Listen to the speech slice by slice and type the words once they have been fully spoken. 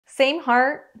Same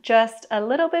heart, just a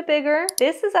little bit bigger.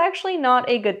 This is actually not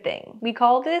a good thing. We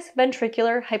call this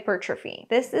ventricular hypertrophy.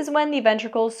 This is when the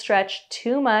ventricles stretch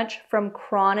too much from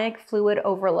chronic fluid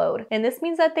overload, and this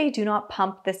means that they do not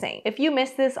pump the same. If you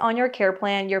miss this on your care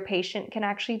plan, your patient can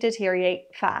actually deteriorate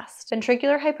fast.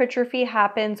 Ventricular hypertrophy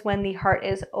happens when the heart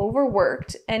is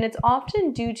overworked, and it's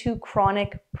often due to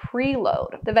chronic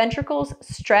preload. The ventricles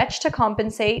stretch to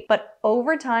compensate, but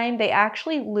over time they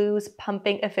actually lose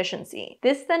pumping efficiency.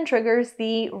 This then triggers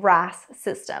the RAAS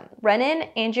system. Renin,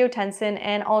 angiotensin,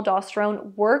 and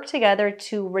aldosterone work together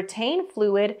to retain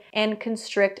fluid and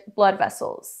constrict blood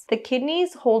vessels. The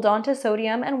kidneys hold on to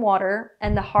sodium and water,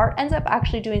 and the heart ends up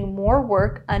actually doing more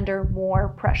work under more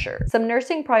pressure. Some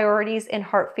nursing priorities in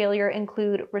heart failure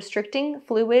include restricting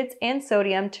fluids and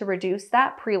sodium to reduce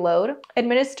that preload,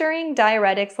 administering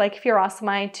diuretics like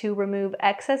furosemide to remove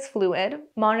excess fluid,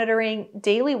 monitoring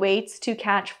daily weights to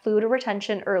catch fluid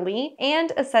retention early,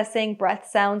 and assessing breath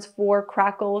sounds for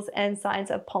crackles and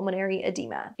signs of pulmonary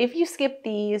edema. If you skip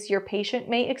these, your patient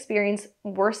may experience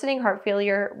worsening heart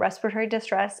failure, respiratory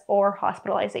distress, or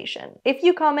hospitalization. If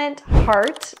you comment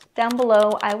heart down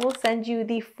below, I will send you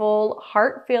the full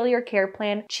heart failure care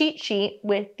plan cheat sheet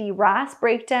with the RAAS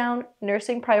breakdown,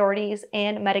 nursing priorities,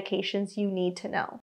 and medications you need to know.